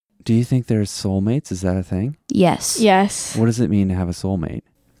Do you think there's soulmates? Is that a thing? Yes. Yes. What does it mean to have a soulmate?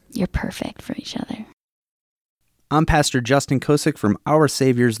 You're perfect for each other. I'm Pastor Justin Kosick from Our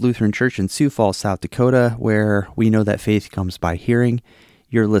Savior's Lutheran Church in Sioux Falls, South Dakota, where we know that faith comes by hearing.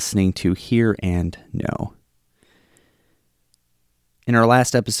 You're listening to Hear and Know. In our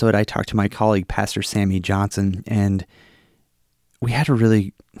last episode, I talked to my colleague, Pastor Sammy Johnson, and we had a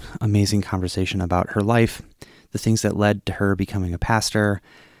really amazing conversation about her life, the things that led to her becoming a pastor.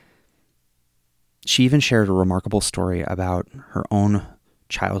 She even shared a remarkable story about her own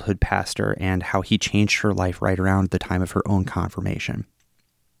childhood pastor and how he changed her life right around the time of her own confirmation.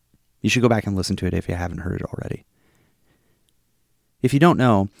 You should go back and listen to it if you haven't heard it already. If you don't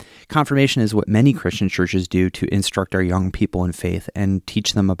know, confirmation is what many Christian churches do to instruct our young people in faith and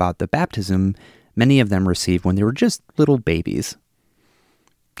teach them about the baptism many of them received when they were just little babies.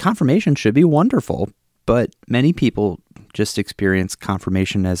 Confirmation should be wonderful, but many people just experience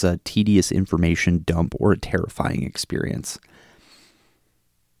confirmation as a tedious information dump or a terrifying experience.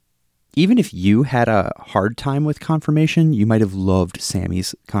 Even if you had a hard time with confirmation, you might have loved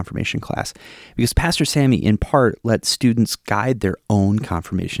Sammy's confirmation class, because Pastor Sammy, in part, lets students guide their own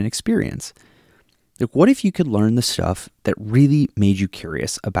confirmation experience. Like, what if you could learn the stuff that really made you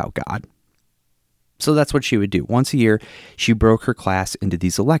curious about God? So that's what she would do. Once a year, she broke her class into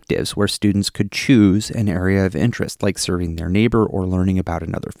these electives where students could choose an area of interest, like serving their neighbor or learning about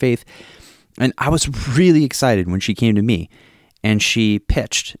another faith. And I was really excited when she came to me and she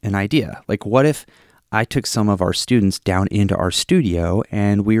pitched an idea. Like, what if I took some of our students down into our studio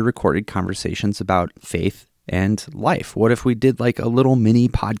and we recorded conversations about faith and life? What if we did like a little mini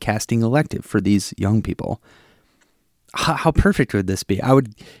podcasting elective for these young people? How perfect would this be? I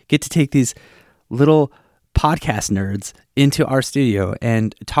would get to take these little podcast nerds into our studio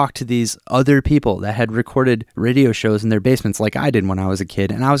and talk to these other people that had recorded radio shows in their basements like I did when I was a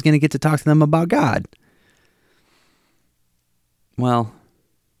kid, and I was going to get to talk to them about God. Well,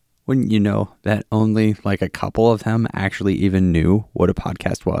 wouldn't you know that only like a couple of them actually even knew what a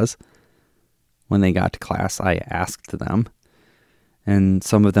podcast was? When they got to class, I asked them, and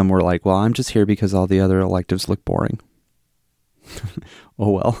some of them were like, well, I'm just here because all the other electives look boring.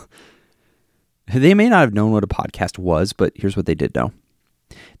 Oh, well. They may not have known what a podcast was, but here's what they did know.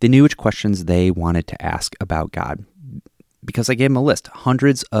 They knew which questions they wanted to ask about God, because I gave them a list,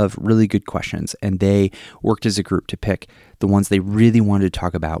 hundreds of really good questions, and they worked as a group to pick the ones they really wanted to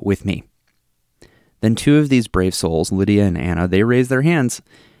talk about with me. Then two of these brave souls, Lydia and Anna, they raised their hands,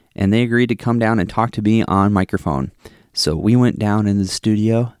 and they agreed to come down and talk to me on microphone. So we went down in the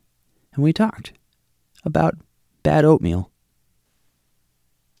studio, and we talked about bad oatmeal.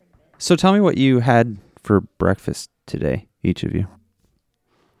 So tell me what you had for breakfast today, each of you.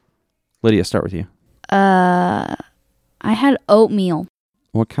 Lydia, start with you. I had oatmeal.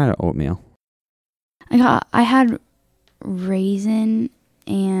 What kind of oatmeal? I had raisin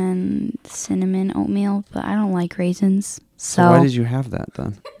and cinnamon oatmeal, but I don't like raisins. So why did you have that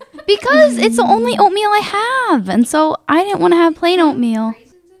then? Because it's the only oatmeal I have, and so I didn't want to have plain oatmeal.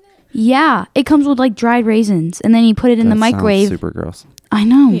 Yeah, it comes with like dried raisins, and then you put it in the microwave. Sounds super gross. I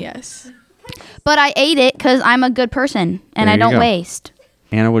know. Yes. But I ate it because I'm a good person, and There I you don't go. waste.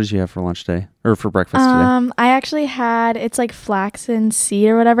 Anna, what did you have for lunch today? Or for breakfast today? I actually had, it's like flaxen seed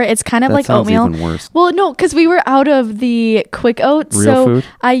or whatever. It's kind of That like sounds oatmeal. even worse. Well, no, because we were out of the quick oats. Real so food?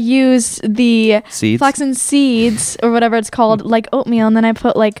 I used the Seeds? flaxen seeds or whatever it's called, like oatmeal. And then I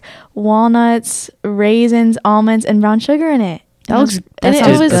put like walnuts, raisins, almonds, and brown sugar in it. That looks and that it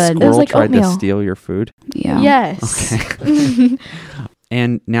sounds was- A good. squirrel like tried to oatmeal. steal your food? Yeah. Yes. Okay.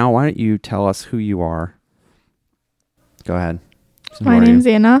 And now why don't you tell us who you are? Go ahead. So who My are name's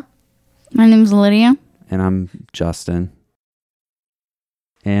you? Anna. My name's Lydia. And I'm Justin.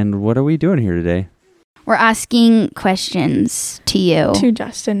 And what are we doing here today? We're asking questions to you. To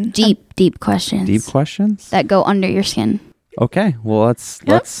Justin. Deep questions. Deep questions? that go under your skin. Okay. Well,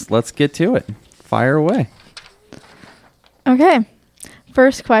 let's get to it. Fire away. Okay.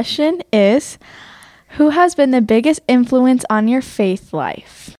 First question is, who has been the biggest influence on your faith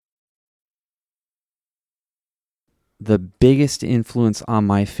life? The biggest influence on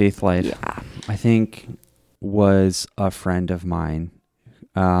my faith life, Yeah. I think, was a friend of mine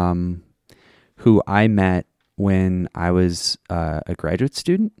who I met when I was a graduate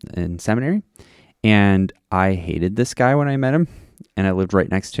student in seminary. And I hated this guy when I met him, and I lived right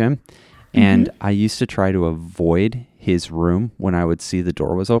next to him. And I used to try to avoid his room when I would see the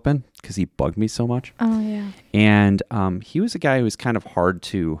door was open because he bugged me so much. Oh, yeah. And he was a guy who was kind of hard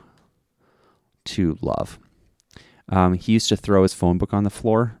to love. He used to throw his phone book on the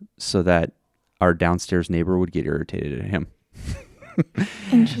floor so that our downstairs neighbor would get irritated at him.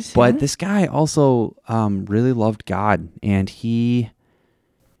 Interesting. But this guy also really loved God, and he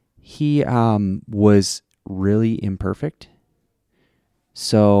was really imperfect.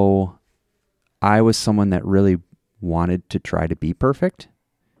 So I was someone that really wanted to try to be perfect.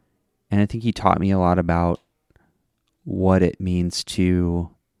 And I think he taught me a lot about what it means to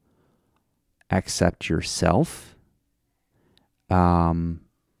accept yourself when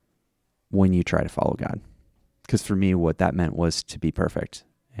you try to follow God. Because for me, what that meant was to be perfect.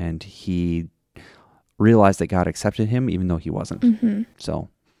 And he realized that God accepted him even though he wasn't. Mm-hmm. So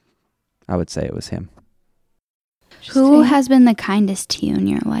I would say it was him. Who has been the kindest to you in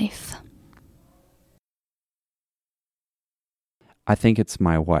your life? I think it's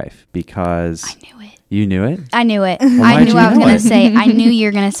my wife because... I knew it. You knew it? I knew it. Well, I why'd knew you I was know going it? to say. I knew you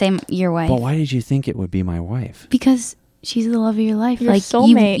were going to say your wife. But why did you think it would be my wife? Because she's the love of your life. Your like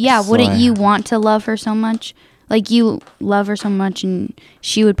soulmate. Yeah, So wouldn't you want to love her so much? Like you love her so much, and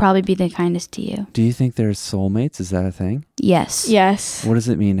she would probably be the kindest to you. Do you think there's soulmates? Is that a thing? Yes. Yes. What does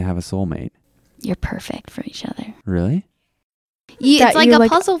it mean to have a soulmate? You're perfect for each other. Really? That It's like you're a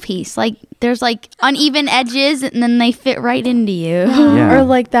like- puzzle piece. Like there's like uneven edges, and then they fit right into you. Yeah. Or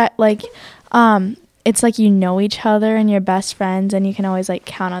like that, like, it's like you know each other and you're best friends and you can always like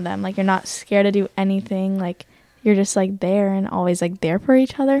count on them. Like you're not scared to do anything. Like you're just like there and always like there for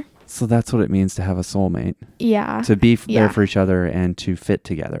each other. So that's what it means to have a soulmate. Yeah. To be there Yeah. for each other and to fit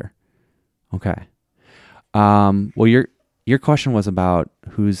together. Okay. Well, your question was about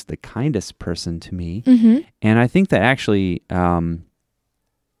who's the kindest person to me. Mm-hmm. And I think that actually,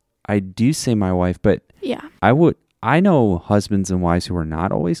 I do say my wife, but Yeah. I know husbands and wives who are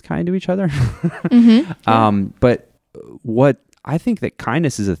not always kind to each other. Mm-hmm. But what I think that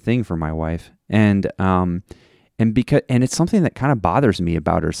kindness is a thing for my wife, and it's something that kind of bothers me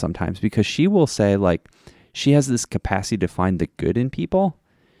about her sometimes, because she will say like she has this capacity to find the good in people,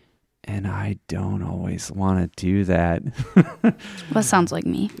 and I don't always want to do that. Well, sounds like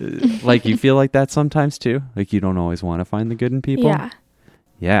me. Like you feel like that sometimes too. Like you don't always want to find the good in people. Yeah.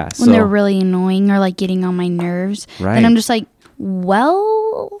 Yeah. When they're really annoying or like getting on my nerves, Right. and I'm just like,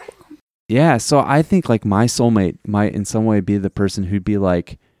 well, Yeah, so I think like my soulmate might in some way be the person who'd be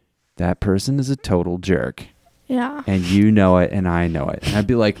like, that person is a total jerk, Yeah. and you know it and I know it. And I'd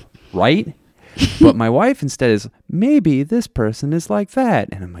be like, right? But my wife instead is, maybe this person is like that.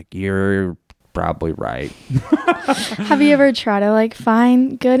 And I'm like, you're probably right. Have you ever tried to like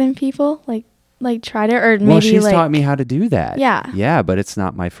find good in people? Like tried it, or maybe Well, she's like taught me how to do that. Yeah. Yeah, but it's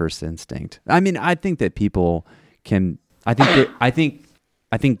not my first instinct. I mean, I think that people can, I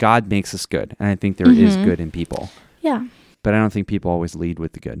think God makes us good, and I think there is good in people. Yeah. But I don't think people always lead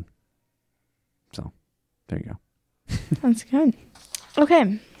with the good. So, there you go. That's good.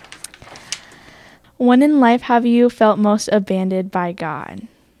 Okay. When in life have you felt most abandoned by God?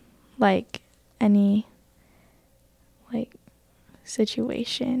 Like any like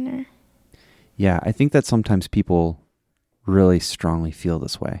situation or Yeah, I think that sometimes people really strongly feel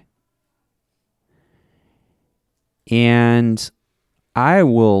this way. And I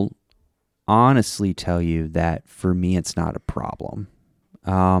will honestly tell you that for me, it's not a problem.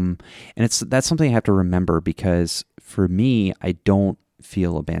 And that's something I have to remember, because for me, I don't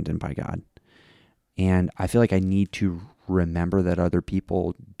feel abandoned by God. And I feel like I need to remember that other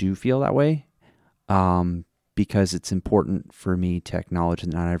people do feel that way, because it's important for me to acknowledge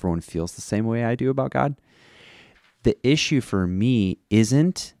that not everyone feels the same way I do about God. The issue for me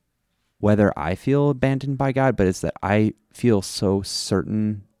isn't whether I feel abandoned by God, but it's that I feel so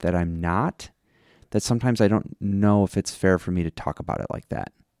certain that I'm not, that sometimes I don't know if it's fair for me to talk about it like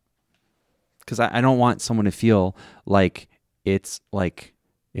that. Because I don't want someone to feel like it's like,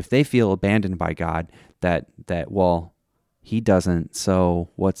 if they feel abandoned by God, that well, he doesn't, so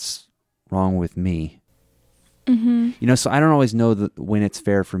what's wrong with me? Mm-hmm. You know, so I don't always know when it's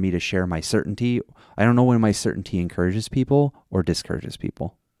fair for me to share my certainty. I don't know when my certainty encourages people or discourages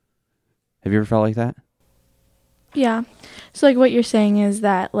people. Have you ever felt like that? Yeah. So like what you're saying is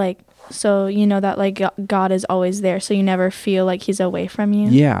that like, so you know that like God is always there, so you never feel like he's away from you.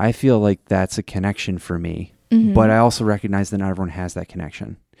 Yeah, I feel like that's a connection for me. Mhm. But I also recognize that not everyone has that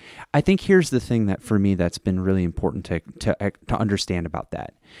connection. I think here's the thing that for me that's been really important to understand about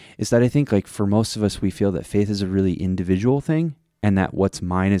that, is that I think like for most of us, we feel that faith is a really individual thing, and that what's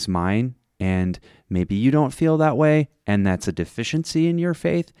mine is mine, and maybe you don't feel that way, and that's a deficiency in your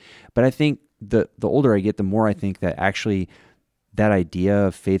faith. But I think the older I get, the more I think that actually that idea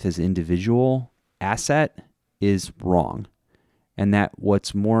of faith as individual asset is wrong. And that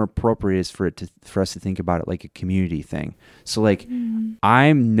what's more appropriate is for us to think about it like a community thing. So like,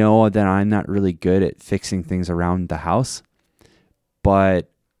 I know that I'm not really good at fixing things around the house, but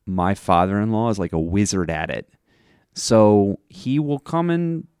my father-in-law is like a wizard at it. So he will come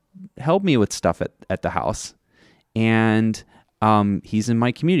and help me with stuff at the house. And he's in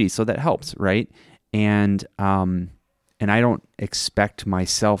my community, so that helps, right? And I don't expect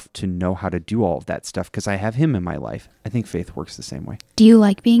myself to know how to do all of that stuff because I have him in my life. I think Faith works the same way. Do you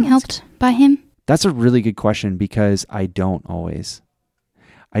like being helped by him? That's a really good question because I don't always.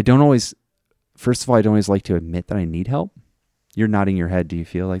 First of all, I don't always like to admit that I need help. You're nodding your head. Do you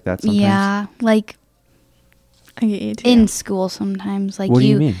feel like that sometimes? Yeah, like I get you too. in school sometimes. Like What do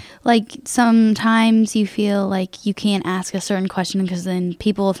you mean? Like sometimes you feel like you can't ask a certain question because then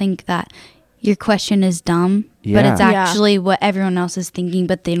people think that your question is dumb, but it's Yeah. actually what everyone else is thinking,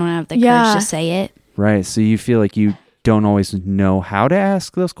 but they don't have the Yeah. courage to say it. Right. So you feel like you don't always know how to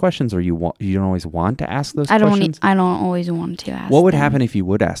ask those questions, or you don't always want to ask those questions? I don't always want to ask. What would them. happen if you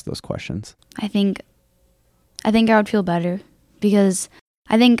would ask those questions? I think I would feel better because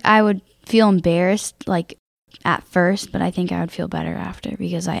I think I would feel embarrassed like at first, but I think I would feel better after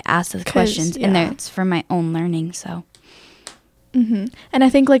because I asked those 'Cause, questions and yeah. it's for my own learning. So And I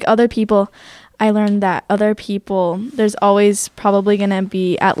think like other people, I learned that other people, there's always probably going to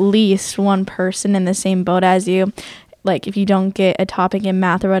be at least one person in the same boat as you. Like if you don't get a topic in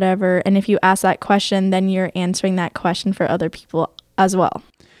math or whatever, and if you ask that question, then you're answering that question for other people as well.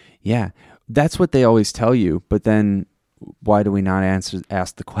 Yeah, that's what they always tell you. But then why do we not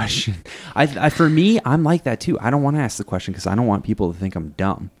ask the question? For me, I'm like that too. I don't want to ask the question because I don't want people to think I'm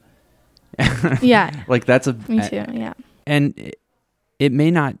dumb. Yeah. Like that's Me too. Yeah. And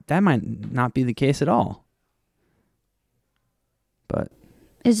that might not be the case at all. But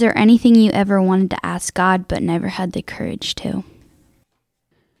is there anything you ever wanted to ask God but never had the courage to?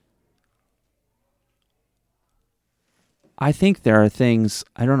 I think there are things,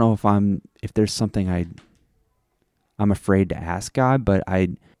 I don't know if there's something I'm afraid to ask God, but I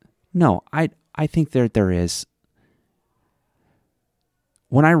think there is.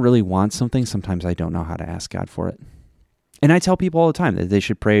 When I really want something, sometimes I don't know how to ask God for it. And I tell people all the time that they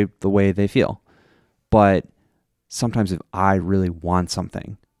should pray the way they feel. But sometimes if I really want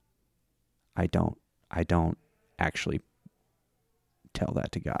something, I don't actually tell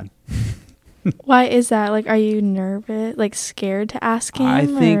that to God. Why is that? Like, are you nervous, like scared to ask him? I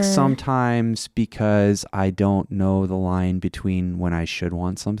think or- sometimes because I don't know the line between when I should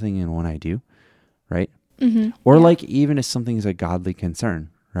want something and when I do, right? Or Yeah. like even if something is a godly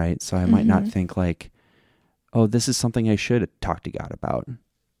concern, right? So I might not think like, oh, this is something I should talk to God about.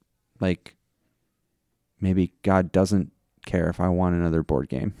 Like maybe God doesn't care if I want another board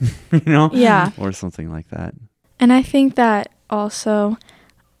game, you know? Yeah. Or something like that. And I think that also,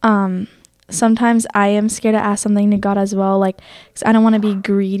 sometimes I am scared to ask something to God as well, like, 'cause I don't want to be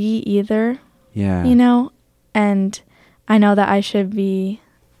greedy either, Yeah. you know? And I know that I should be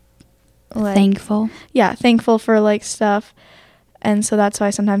like, Thankful. yeah, thankful for like stuff. And so that's why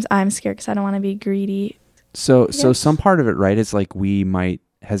sometimes I'm scared because I don't want to be greedy. So Yes. some part of it, right, is like we might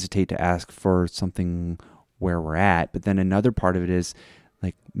hesitate to ask for something where we're at, but then another part of it is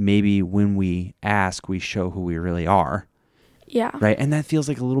like maybe when we ask, we show who we really are, Yeah. right? And that feels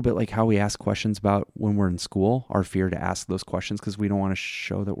like a little bit like how we ask questions about when we're in school, our fear to ask those questions because we don't want to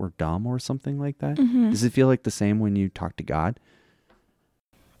show that we're dumb or something like that. Does it feel like the same when you talk to God?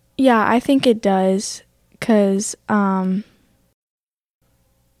 Yeah, I think it does. 'Cause I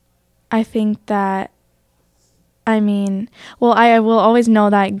think that, I will always know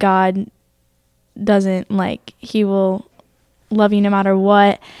that God doesn't he will love you no matter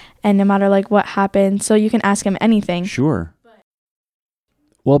what and no matter like what happens. So you can ask him anything. Sure.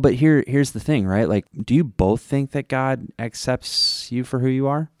 Well, but here's the thing, right? Like, do you both think that God accepts you for who you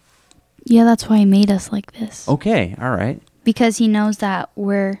are? Yeah, that's why he made us like this. Okay, all right. Because he knows that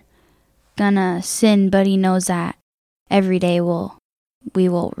we're gonna sin, but he knows that every day we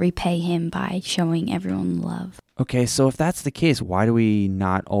will repay him by showing everyone love. Okay, so if that's the case, why do we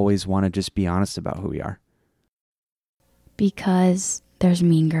not always want to just be honest about who we are? Because there's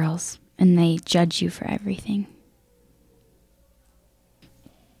mean girls and they judge you for everything.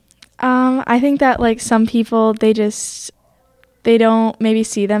 I think that like some people, they don't maybe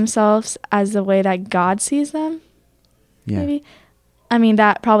see themselves as the way that God sees them. Yeah. Maybe. I mean,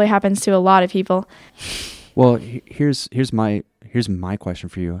 that probably happens to a lot of people. Well, here's my question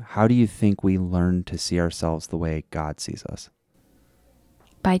for you. How do you think we learn to see ourselves the way God sees us?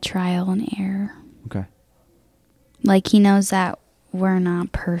 By trial and error. Okay. Like he knows that we're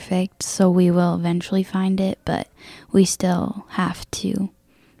not perfect, so we will eventually find it, but we still have to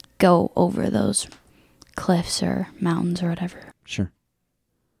go over those cliffs or mountains or whatever. Sure.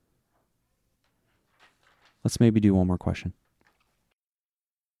 Let's maybe do one more question.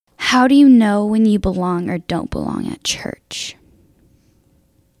 How do you know when you belong or don't belong at church?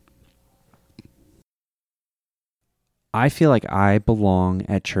 I feel like I belong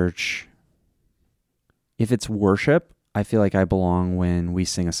at church. If it's worship, I feel like I belong when we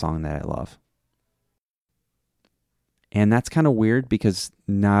sing a song that I love. And that's kind of weird because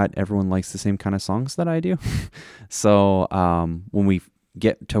not everyone likes the same kind of songs that I do. So when we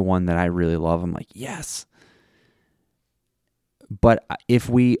get to one that I really love, I'm like, yes. But if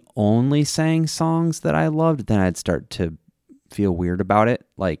we only sang songs that I loved, then I'd start to feel weird about it.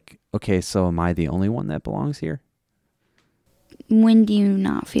 Like, okay, so am I the only one that belongs here? When do you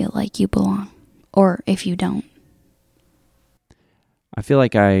not feel like you belong? Or if you don't? I feel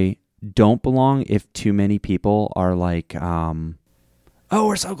like I don't belong if too many people are like, oh,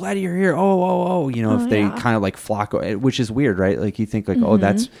 we're so glad you're here. Oh. If they kind of like flock, which is weird, right? Like you think like, oh,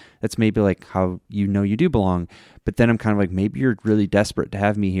 that's maybe like how you know you do belong. But then I'm kind of like, maybe you're really desperate to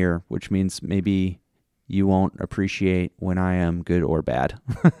have me here, which means maybe you won't appreciate when I am good or bad.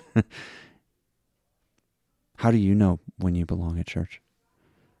 How do you know when you belong at church?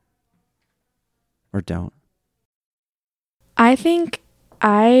 Or don't? I think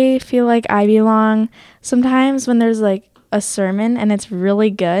I feel like I belong sometimes when there's like a sermon and it's really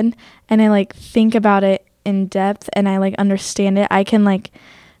good and I like think about it in depth and I like understand it. I can like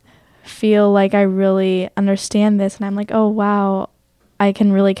feel like I really understand this and I'm like, oh wow, I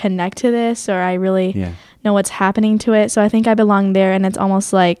can really connect to this, or I really know what's happening to it. So I think I belong there, and it's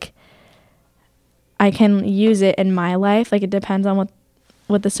almost like I can use it in my life. Like it depends on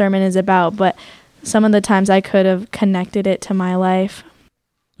what the sermon is about, but some of the times I could have connected it to my life.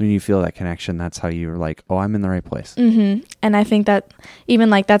 When you feel that connection, that's how you're like, oh, I'm in the right place. Mm-hmm. And I think that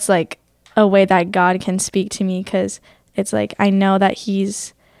even like that's like a way that God can speak to me, because it's like I know that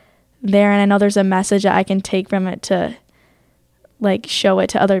he's there and I know there's a message that I can take from it to like show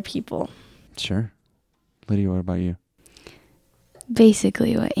it to other people. Sure. Lydia, what about you?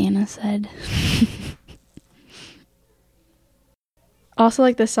 Basically what Anna said. Also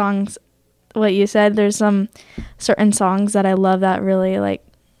like the songs, what you said, there's some certain songs that I love that really like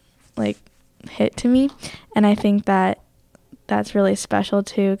hit to me, and I think that that's really special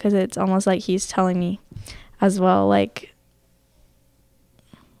too, because it's almost like he's telling me as well, like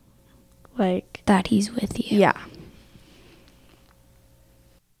that he's with you. Yeah.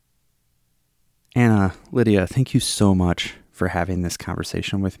 Anna, Lydia, thank you so much for having this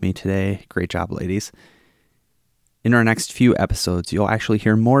conversation with me today. Great job, ladies. In our next few episodes, you'll actually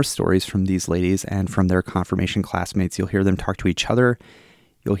hear more stories from these ladies and from their confirmation classmates. You'll hear them talk to each other.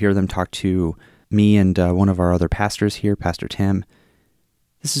 You'll hear them talk to me and one of our other pastors here, Pastor Tim.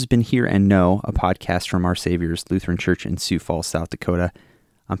 This has been Hear and Know, a podcast from Our Savior's Lutheran Church in Sioux Falls, South Dakota.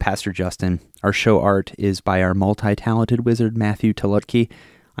 I'm Pastor Justin. Our show art is by our multi-talented wizard, Matthew Tulutke.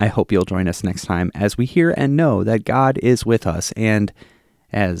 I hope you'll join us next time as we hear and know that God is with us. And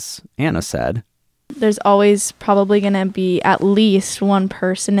as Anna said, there's always probably going to be at least one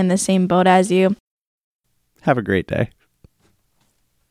person in the same boat as you. Have a great day.